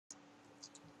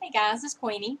Hey guys, it's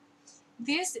Queenie.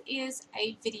 This is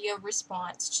a video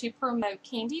response to promote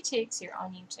Candy Tigs here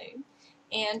on YouTube.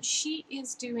 And she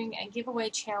is doing a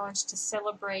giveaway challenge to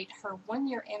celebrate her 1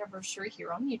 year anniversary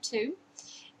here on YouTube.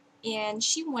 And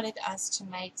she wanted us to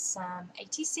make some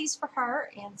ATCs for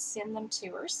her and send them to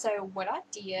her. So what I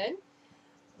did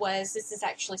was, this is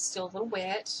actually still a little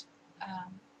wet.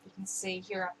 You can see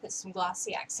here I put some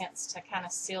glossy accents to kind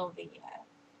of seal the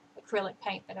acrylic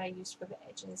paint that I used for the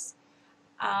edges.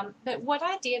 But what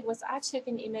I did was I took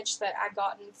an image that I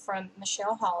gotten from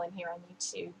Michelle Holland here on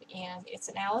YouTube, and it's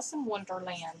an Alice in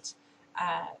Wonderland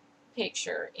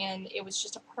picture, and it was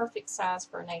just a perfect size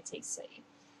for an ATC.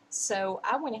 So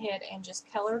I went ahead and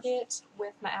just colored it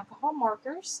with my alcohol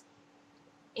markers,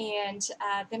 and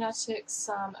then I took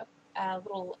some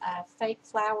little fake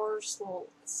flowers, little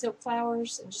silk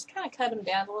flowers, and just kind of cut them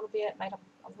down a little bit, made them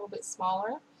a little bit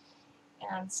smaller,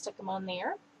 and stuck them on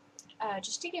there.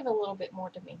 Just to give a little bit more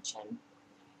dimension.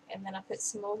 And then I put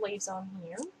some little leaves on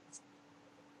here.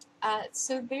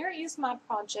 So there is my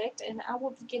project, and I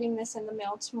will be getting this in the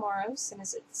mail tomorrow as soon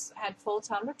as it's had full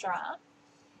time to dry.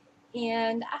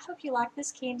 And I hope you like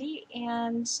this candy,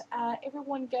 and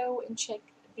everyone go and check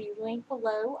the link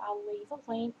below. I'll leave a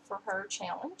link for her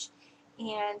challenge.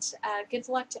 And good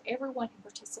luck to everyone who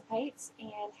participates,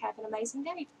 and have an amazing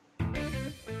day.